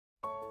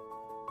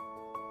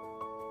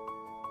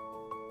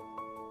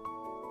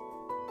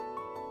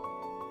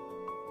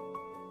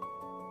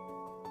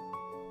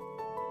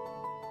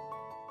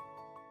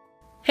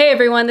Hey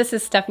everyone, this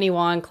is Stephanie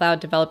Wong, Cloud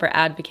Developer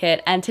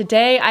Advocate, and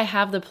today I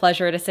have the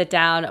pleasure to sit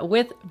down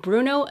with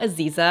Bruno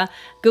Aziza,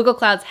 Google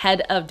Cloud's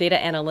head of data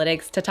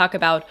analytics, to talk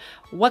about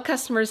what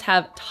customers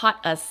have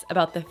taught us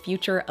about the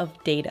future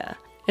of data.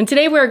 And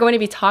today we're going to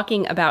be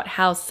talking about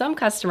how some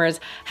customers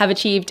have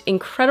achieved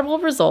incredible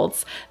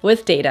results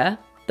with data,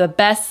 the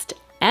best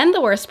and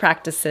the worst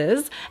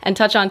practices, and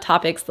touch on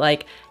topics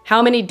like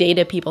how many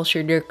data people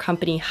should your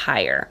company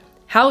hire?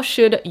 How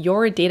should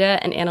your data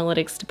and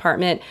analytics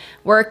department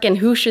work and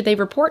who should they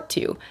report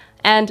to?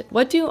 And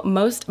what do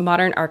most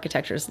modern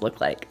architectures look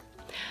like?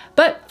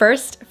 But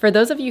first, for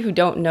those of you who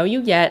don't know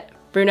you yet,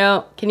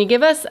 Bruno, can you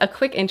give us a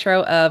quick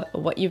intro of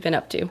what you've been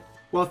up to?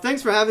 Well,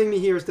 thanks for having me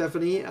here,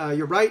 Stephanie.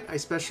 You're right, I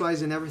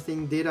specialize in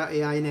everything data,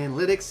 AI, and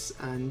analytics,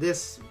 and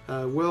this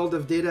world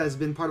of data has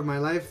been part of my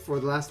life for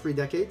the last 3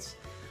 decades.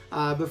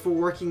 Before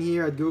working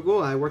here at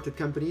Google, I worked at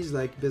companies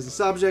like Business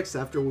Objects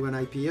after we went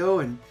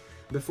IPO, and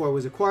before I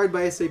was acquired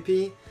by SAP.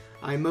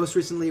 I most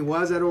recently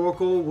was at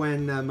Oracle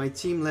when my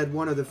team led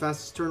one of the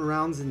fastest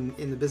turnarounds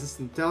in the business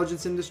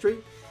intelligence industry.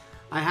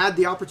 I had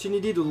the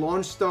opportunity to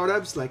launch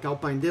startups like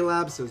Alpine Data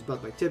Labs, so it was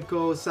bought by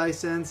TIBCO,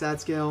 Sisense,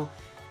 AdScale,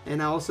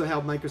 and I also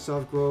helped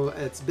Microsoft grow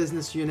its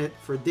business unit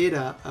for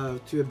data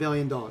to $1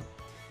 billion.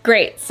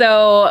 Great.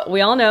 So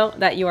we all know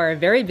that you are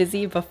very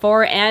busy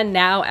before and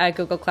now at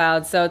Google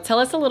Cloud. So tell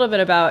us a little bit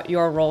about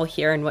your role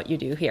here and what you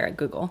do here at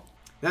Google.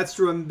 That's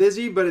true. I'm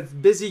busy, but it's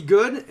busy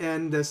good.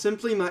 And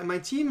simply, my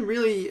team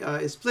really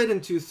is split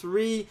into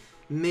 3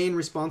 main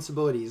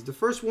responsibilities. The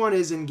first one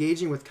is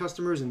engaging with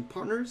customers and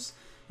partners.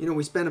 You know,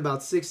 we spend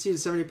about 60 to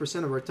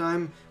 70% of our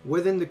time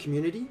within the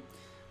community.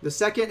 The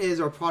second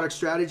is our product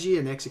strategy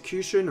and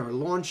execution, our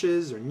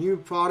launches, our new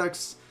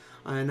products.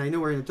 And I know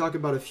we're going to talk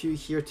about a few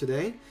here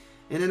today.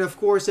 And then, of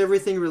course,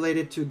 everything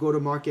related to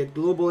go-to-market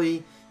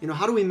globally. You know,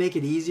 how do we make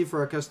it easy for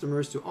our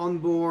customers to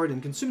onboard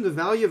and consume the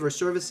value of our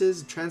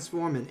services,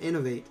 transform and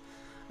innovate?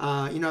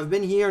 You know, I've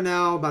been here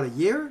now about a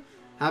year,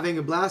 having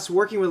a blast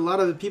working with a lot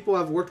of the people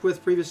I've worked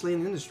with previously in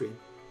the industry.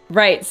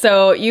 Right.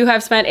 So you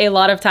have spent a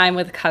lot of time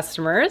with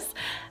customers.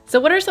 So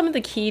what are some of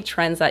the key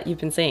trends that you've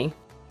been seeing?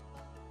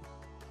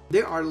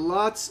 There are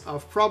lots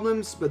of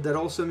problems, but that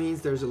also means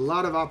there's a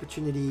lot of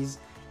opportunities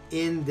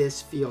in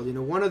this field. You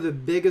know, one of the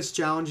biggest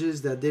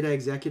challenges that data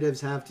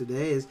executives have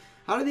today is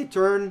how do they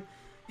turn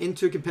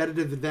into a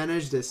competitive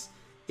advantage this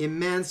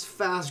immense,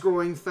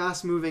 fast-growing,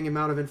 fast-moving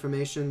amount of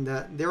information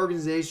that their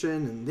organization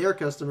and their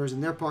customers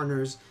and their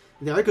partners,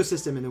 their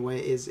ecosystem in a way,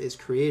 is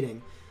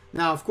creating.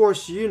 Now, of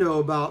course, you know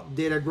about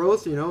data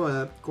growth. You know,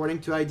 according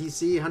to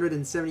IDC,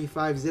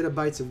 175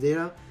 zettabytes of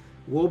data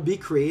will be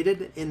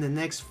created in the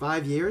next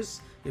 5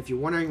 years. If you're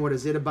wondering what a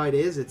zettabyte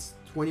is, it's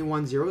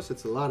 21 zeros, so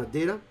it's a lot of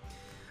data.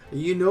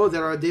 You know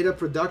that our data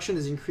production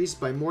has increased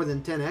by more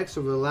than 10x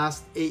over the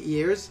last 8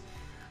 years.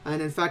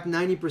 And in fact,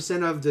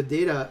 90% of the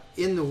data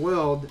in the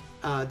world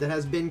that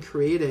has been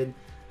created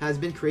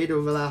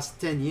over the last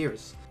 10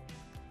 years.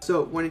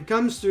 So when it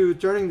comes to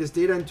turning this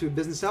data into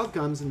business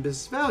outcomes and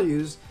business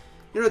values,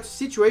 you know, the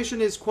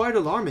situation is quite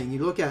alarming.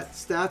 You look at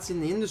stats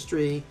in the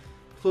industry,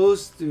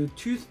 close to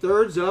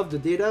 2/3 of the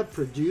data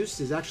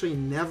produced is actually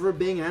never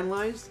being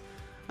analyzed.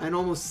 And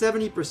almost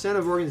 70%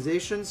 of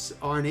organizations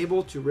are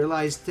unable to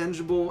realize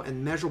tangible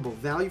and measurable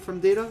value from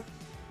data.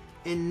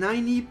 And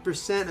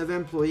 90% of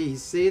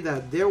employees say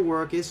that their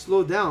work is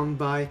slowed down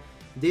by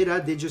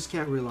data they just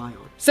can't rely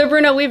on. So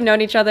Bruno, we've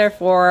known each other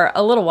for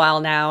a little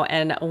while now,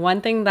 and one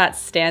thing that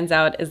stands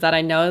out is that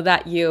I know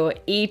that you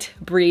eat,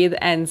 breathe,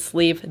 and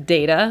sleep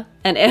data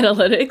and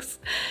analytics.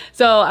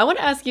 So I want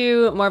to ask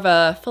you more of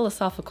a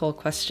philosophical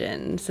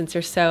question since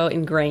you're so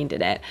ingrained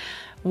in it.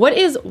 What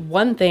is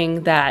one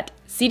thing that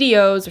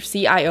CDOs or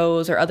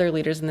CIOs or other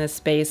leaders in this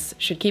space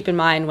should keep in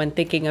mind when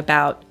thinking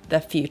about the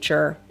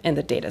future in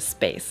the data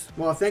space?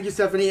 Well, thank you,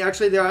 Stephanie.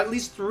 Actually, there are at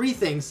least 3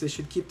 things they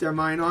should keep their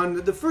mind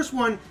on. The first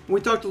one, we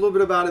talked a little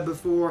bit about it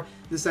before,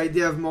 this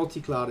idea of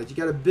multi-cloud. You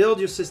got to build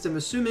your system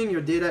assuming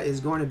your data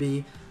is going to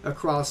be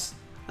across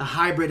a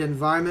hybrid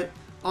environment,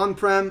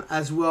 on-prem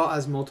as well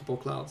as multiple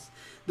clouds.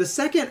 The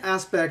second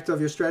aspect of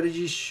your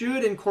strategy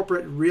should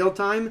incorporate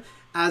real-time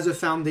as a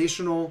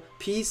foundational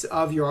piece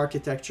of your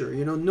architecture.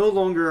 You know, no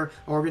longer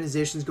are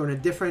organizations going to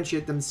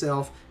differentiate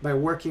themselves by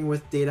working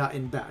with data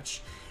in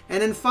batch.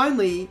 And then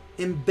finally,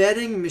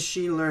 embedding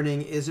machine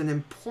learning is an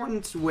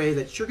important way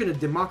that you're going to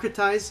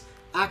democratize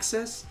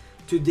access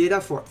to data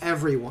for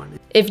everyone.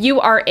 If you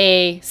are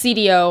a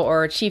CDO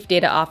or a chief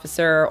data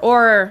officer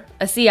or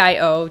a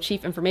CIO,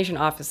 chief information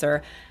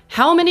officer,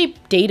 how many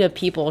data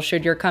people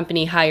should your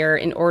company hire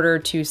in order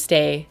to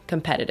stay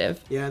competitive?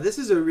 Yeah, this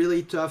is a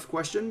really tough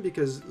question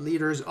because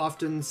leaders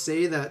often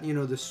say that, you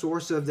know, the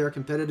source of their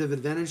competitive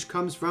advantage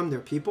comes from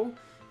their people,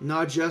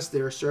 not just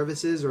their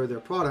services or their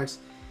products.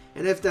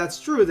 And if that's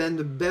true, then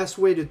the best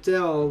way to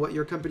tell what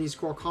your company's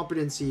core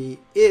competency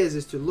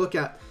is to look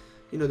at,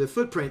 you know, the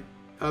footprint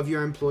of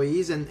your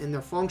employees and their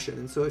function.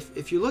 And so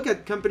if you look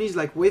at companies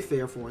like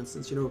Wayfair, for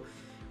instance, you know,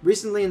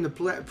 recently in the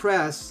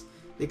press,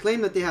 they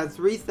claim that they had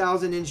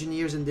 3,000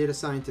 engineers and data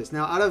scientists.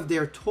 Now, out of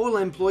their total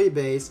employee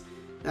base,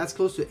 that's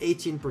close to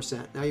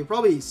 18%. Now you're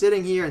probably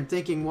sitting here and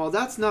thinking, well,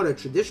 that's not a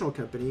traditional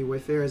company.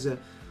 Wayfair is a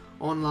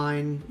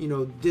online,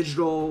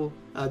 digital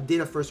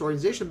data first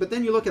organization. But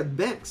then you look at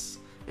banks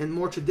and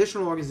more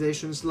traditional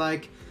organizations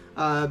like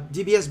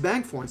DBS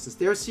Bank, for instance.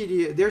 Their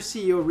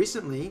CEO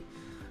recently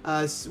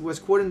was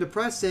quoted in the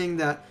press saying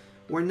that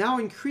we're now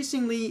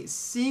increasingly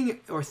seeing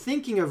or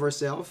thinking of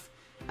ourselves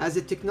as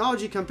a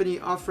technology company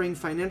offering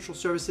financial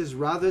services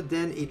rather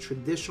than a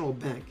traditional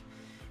bank.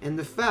 And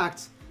the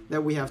fact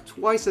that we have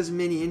twice as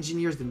many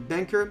engineers than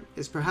banker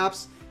is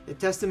perhaps a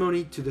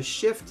testimony to the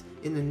shift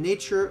in the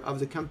nature of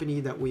the company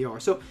that we are.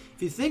 So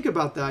if you think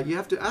about that, you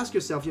have to ask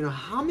yourself,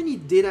 how many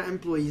data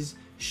employees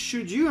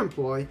should you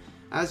employ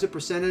as a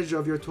percentage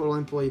of your total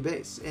employee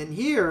base? And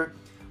here,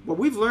 what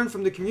we've learned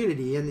from the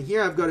community, and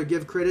here I've got to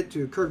give credit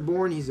to Kirk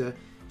Bourne, he's a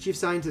Chief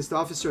Scientist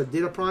Officer at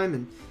Data Prime,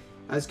 and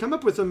has come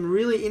up with some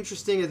really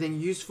interesting, I think,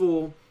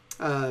 useful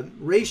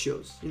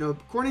ratios.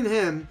 According to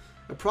him,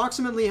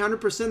 approximately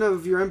 100%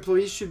 of your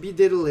employees should be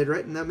data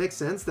literate, and that makes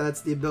sense.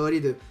 That's the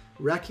ability to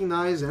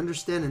recognize,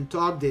 understand, and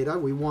talk data.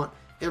 We want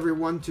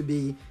everyone to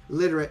be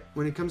literate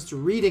when it comes to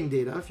reading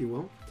data, if you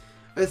will.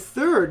 A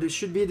third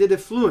should be data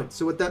fluent.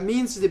 So what that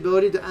means is the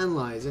ability to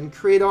analyze and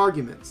create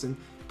arguments and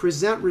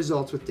present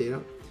results with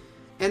data.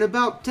 And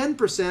about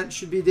 10%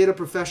 should be data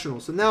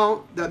professionals. So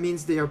now that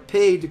means they are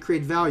paid to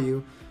create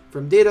value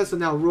from data. So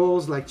now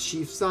roles like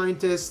chief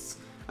scientists,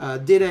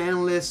 data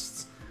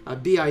analysts,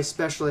 BI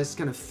specialists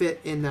kind of fit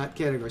in that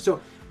category.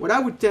 So what I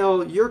would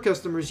tell your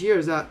customers here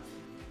is that,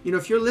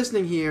 if you're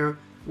listening here,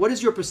 what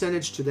is your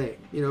percentage today,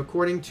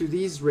 according to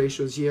these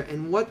ratios here,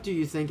 and what do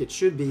you think it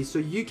should be so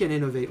you can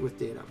innovate with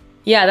data?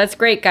 Yeah, that's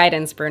great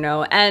guidance,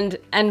 Bruno. And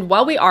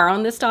while we are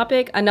on this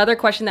topic, another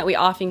question that we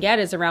often get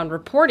is around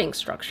reporting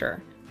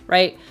structure,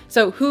 right?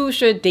 So who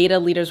should data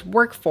leaders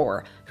work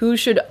for? Who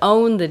should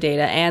own the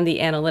data and the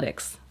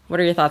analytics? What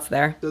are your thoughts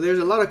there? So there's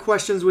a lot of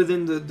questions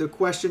within the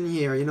question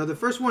here. The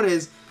first one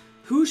is,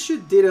 who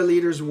should data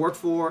leaders work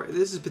for?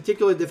 This is a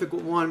particularly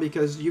difficult one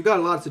because you've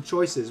got lots of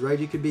choices, right?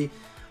 You could be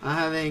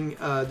having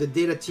the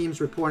data teams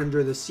report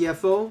under the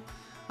CFO,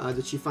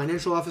 the Chief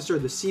Financial Officer,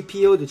 the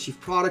CPO, the Chief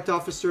Product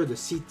Officer, the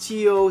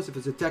CTO, if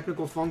it's a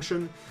technical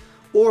function,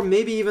 or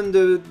maybe even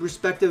the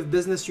respective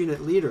business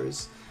unit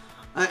leaders.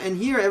 And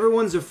here,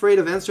 everyone's afraid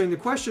of answering the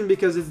question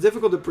because it's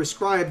difficult to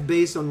prescribe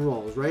based on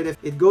roles, right? If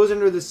it goes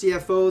under the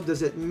CFO,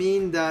 does it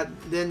mean that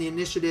then the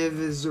initiative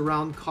is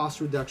around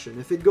cost reduction?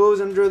 If it goes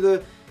under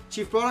the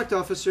Chief Product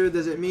Officer,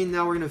 does it mean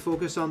now we're going to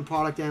focus on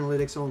product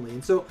analytics only?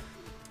 And so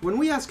when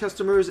we ask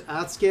customers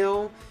at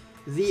scale,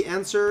 the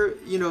answer,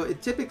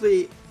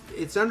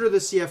 it's under the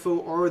CFO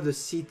or the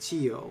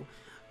CTO.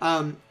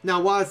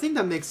 Now, while I think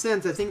that makes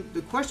sense, I think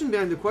the question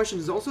behind the question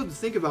is also to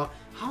think about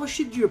how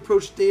should you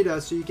approach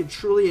data so you can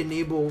truly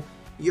enable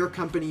your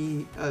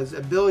company's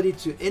ability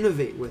to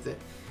innovate with it.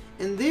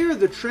 And there,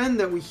 the trend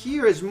that we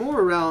hear is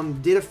more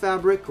around data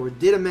fabric or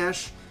data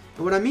mesh.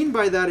 And what I mean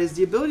by that is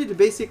the ability to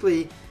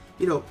basically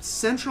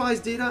centralize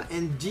data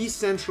and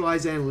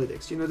decentralize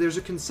analytics. There's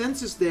a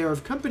consensus there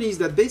of companies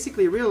that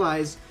basically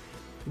realize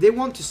they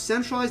want to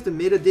centralize the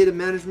metadata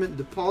management,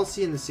 the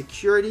policy, and the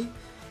security,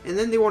 and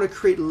then they want to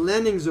create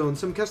landing zones.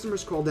 Some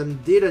customers call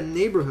them data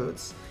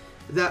neighborhoods,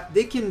 that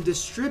they can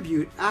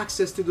distribute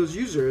access to those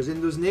users.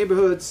 In those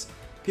neighborhoods,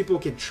 people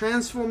can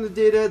transform the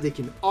data, they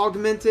can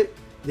augment it,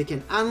 they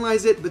can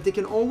analyze it, but they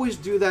can always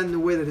do that in a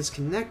way that is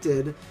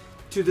connected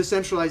to the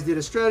centralized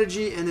data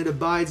strategy, and it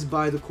abides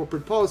by the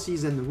corporate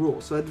policies and the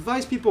rules. So I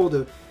advise people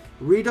to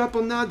read up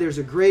on that. There's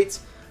a great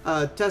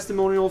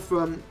testimonial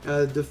from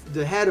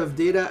the head of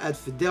data at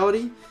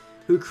Fidelity,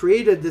 who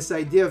created this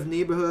idea of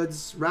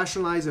neighborhoods,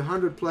 rationalized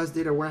 100+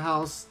 data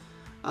warehouse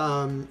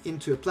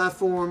into a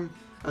platform,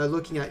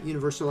 looking at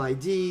universal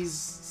IDs,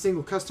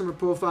 single customer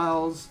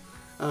profiles,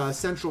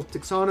 central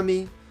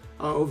taxonomy,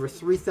 over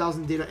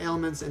 3,000 data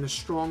elements, and a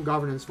strong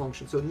governance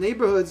function. So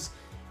neighborhoods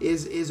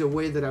is a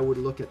way that I would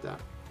look at that.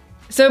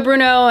 So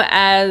Bruno,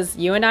 as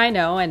you and I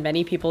know, and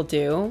many people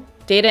do,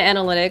 data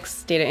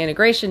analytics, data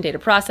integration, data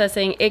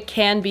processing, it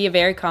can be a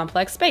very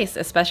complex space,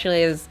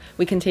 especially as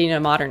we continue to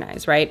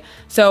modernize, right?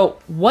 So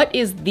what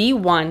is the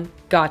one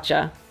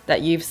gotcha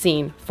that you've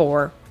seen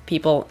for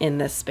people in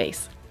this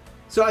space?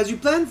 So as you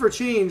plan for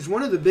change,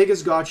 one of the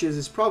biggest gotchas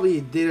is probably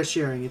data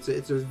sharing. It's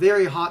a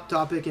very hot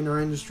topic in our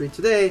industry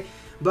today.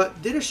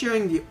 But data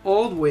sharing the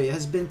old way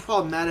has been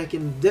problematic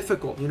and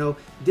difficult.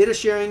 Data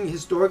sharing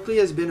historically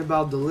has been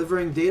about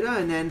delivering data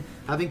and then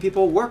having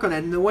people work on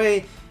it. In a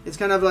way, it's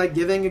kind of like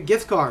giving a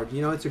gift card.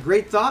 It's a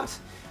great thought,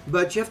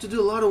 but you have to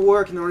do a lot of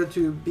work in order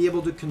to be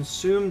able to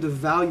consume the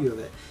value of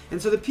it.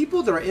 And so the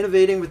people that are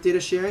innovating with data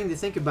sharing, they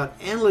think about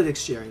analytics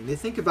sharing. They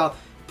think about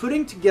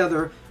putting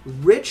together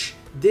rich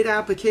data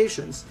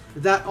applications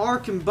that are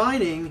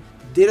combining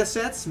data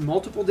sets,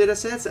 multiple data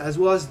sets, as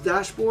well as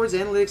dashboards,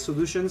 analytics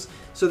solutions,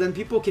 so then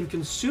people can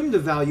consume the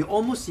value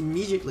almost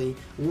immediately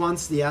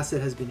once the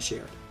asset has been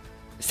shared.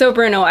 So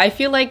Bruno, I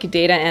feel like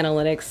data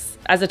analytics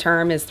as a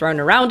term is thrown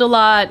around a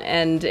lot,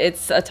 and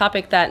it's a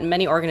topic that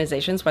many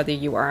organizations, whether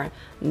you are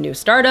a new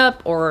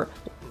startup or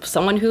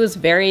someone who is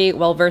very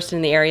well versed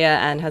in the area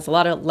and has a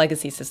lot of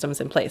legacy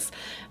systems in place.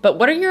 But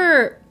what are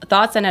your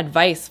thoughts and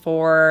advice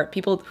for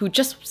people who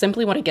just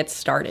simply want to get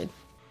started?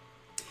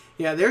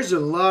 Yeah, there's a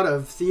lot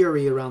of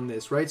theory around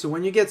this, right? So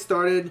when you get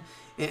started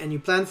and you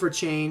plan for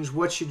change,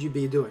 what should you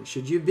be doing?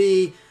 Should you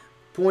be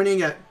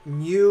pointing at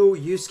new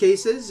use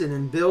cases and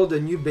then build a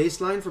new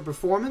baseline for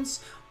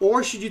performance?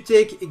 Or should you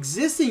take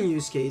existing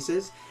use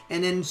cases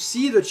and then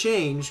see the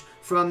change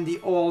from the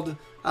old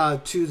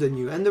to the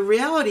new? And the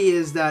reality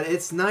is that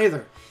it's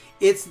neither.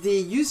 It's the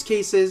use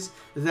cases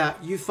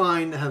that you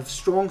find have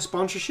strong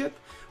sponsorship,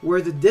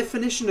 where the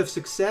definition of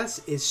success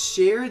is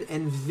shared,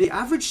 and the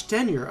average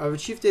tenure of a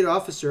chief data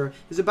officer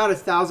is about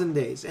 1,000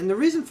 days. And the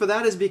reason for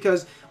that is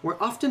because we're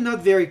often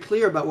not very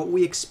clear about what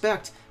we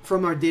expect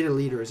from our data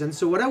leaders. And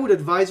so what I would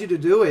advise you to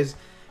do is,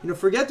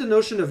 forget the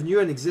notion of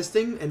new and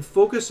existing and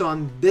focus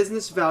on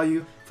business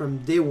value from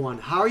day one.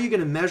 How are you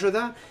going to measure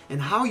that,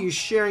 and how are you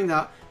sharing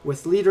that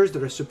with leaders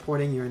that are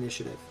supporting your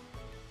initiative?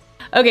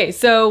 Okay,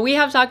 so we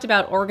have talked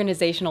about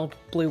organizational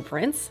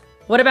blueprints.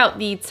 What about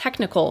the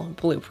technical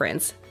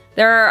blueprints?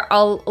 There are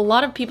a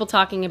lot of people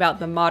talking about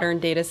the modern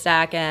data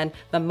stack and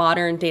the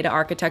modern data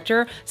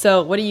architecture.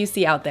 So what do you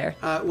see out there?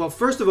 Well,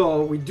 first of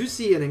all, we do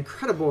see an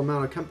incredible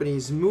amount of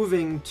companies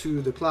moving to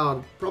the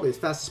cloud, probably as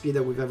fast a speed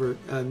that we've ever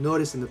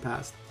noticed in the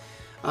past.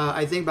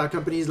 I think about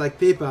companies like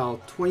PayPal,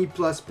 20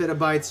 plus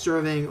petabytes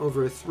serving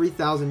over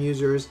 3,000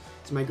 users.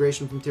 It's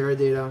migration from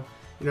Teradata.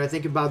 I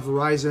think about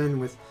Verizon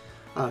with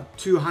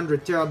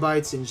 200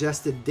 terabytes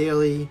ingested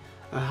daily,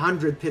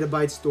 100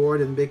 petabytes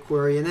stored in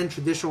BigQuery, and then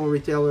traditional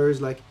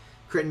retailers like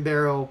Crate &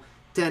 Barrel,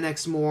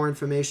 10x more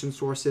information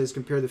sources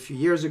compared to a few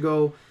years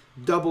ago,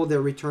 double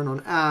their return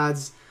on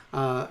ads,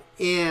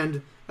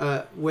 and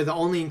with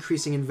only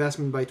increasing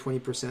investment by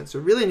 20%. So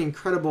really an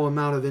incredible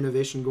amount of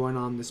innovation going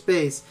on in the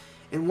space.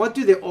 And what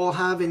do they all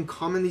have in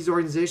common, these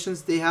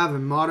organizations? They have a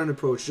modern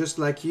approach, just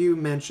like you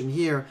mentioned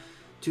here,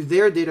 to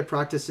their data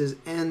practices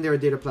and their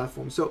data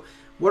platform. So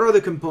what are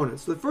the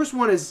components? The first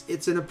one is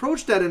it's an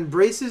approach that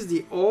embraces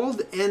the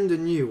old and the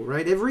new,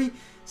 right? Every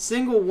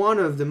single one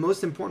of the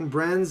most important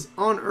brands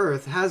on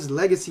earth has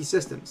legacy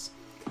systems,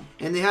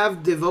 and they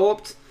have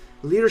developed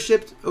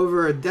leadership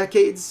over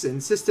decades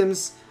and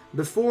systems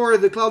before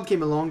the cloud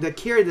came along that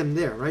carried them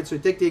there, right? So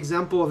take the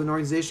example of an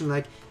organization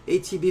like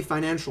ATB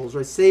Financials,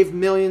 right? Saved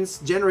millions,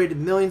 generated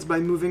millions by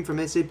moving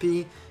from SAP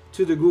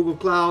to the Google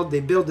Cloud. They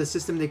built a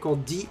system they call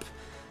DEEP.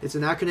 It's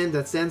an acronym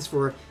that stands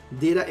for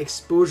Data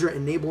Exposure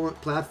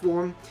Enablement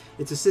Platform.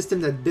 It's a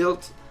system that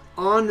built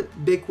on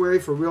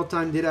BigQuery for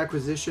real-time data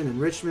acquisition,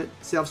 enrichment,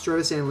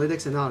 self-service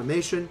analytics, and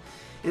automation.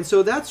 And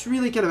so that's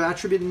really kind of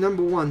attribute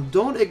number one.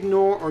 Don't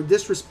ignore or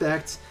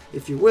disrespect,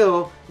 if you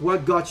will,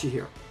 what got you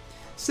here.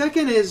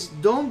 Second is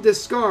don't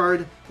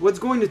discard what's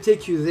going to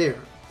take you there.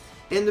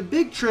 And the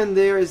big trend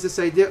there is this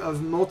idea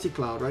of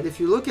multi-cloud, right? If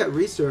you look at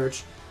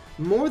research,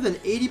 more than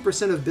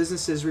 80% of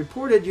businesses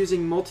reported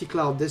using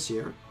multi-cloud this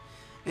year.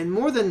 And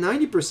more than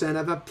 90%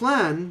 have a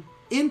plan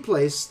in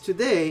place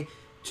today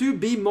to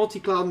be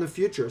multi-cloud in the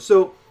future.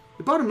 So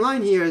the bottom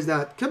line here is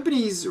that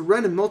companies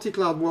run a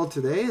multi-cloud world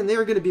today, and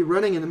they're going to be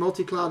running in a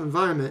multi-cloud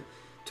environment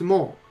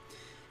tomorrow.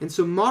 And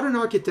so modern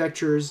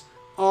architectures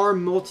are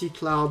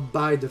multi-cloud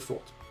by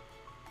default.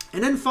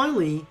 And then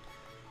finally,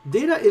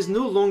 data is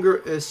no longer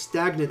a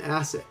stagnant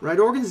asset, right?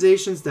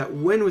 Organizations that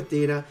win with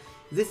data,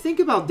 they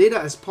think about data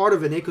as part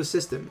of an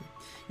ecosystem.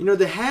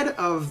 The head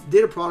of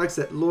data products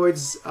at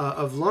Lloyd's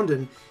of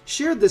London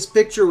shared this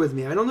picture with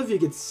me. I don't know if you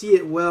could see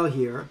it well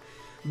here,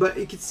 but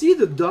you can see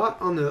the dot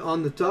on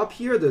the top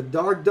here. The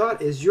dark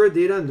dot is your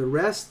data, and the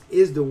rest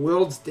is the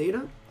world's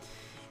data.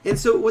 And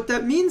so what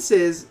that means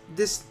is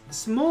this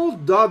small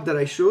dot that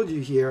I showed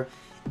you here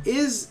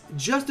is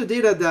just the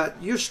data that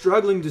you're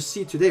struggling to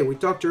see today. We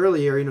talked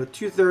earlier,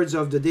 2/3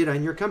 of the data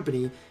in your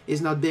company is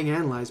not being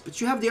analyzed,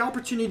 but you have the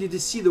opportunity to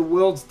see the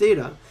world's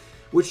data.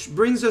 Which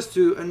brings us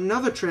to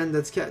another trend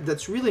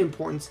that's really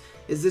important,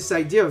 is this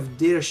idea of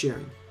data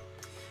sharing.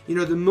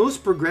 The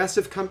most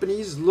progressive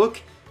companies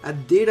look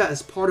at data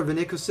as part of an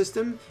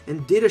ecosystem,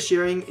 and data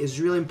sharing is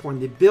really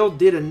important. They build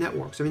data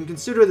networks.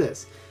 Consider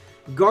this.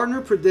 Gartner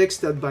predicts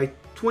that by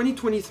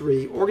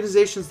 2023,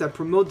 organizations that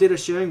promote data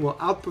sharing will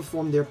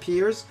outperform their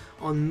peers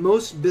on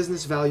most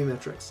business value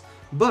metrics.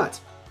 But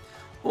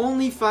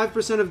only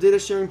 5% of data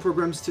sharing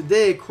programs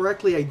today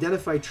correctly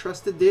identify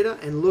trusted data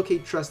and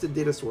locate trusted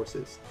data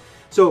sources.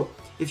 So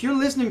if you're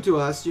listening to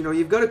us,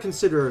 you've got to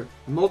consider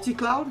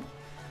multi-cloud,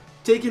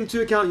 take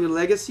into account your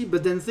legacy,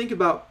 but then think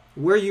about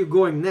where you're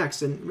going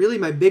next. And really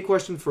my big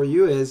question for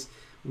you is,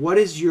 what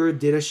is your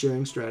data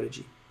sharing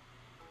strategy?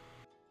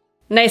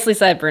 Nicely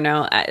said,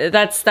 Bruno.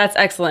 That's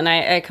excellent.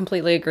 I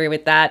completely agree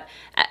with that.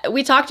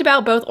 We talked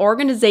about both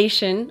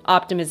organization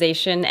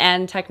optimization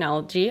and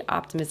technology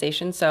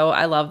optimization, so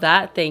I love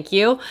that. Thank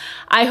you.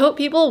 I hope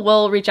people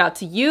will reach out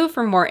to you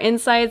for more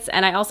insights,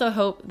 and I also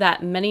hope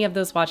that many of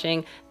those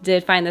watching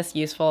did find this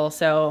useful.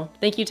 So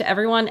thank you to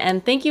everyone,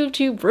 and thank you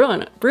to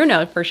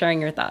Bruno for sharing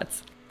your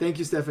thoughts. Thank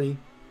you, Stephanie.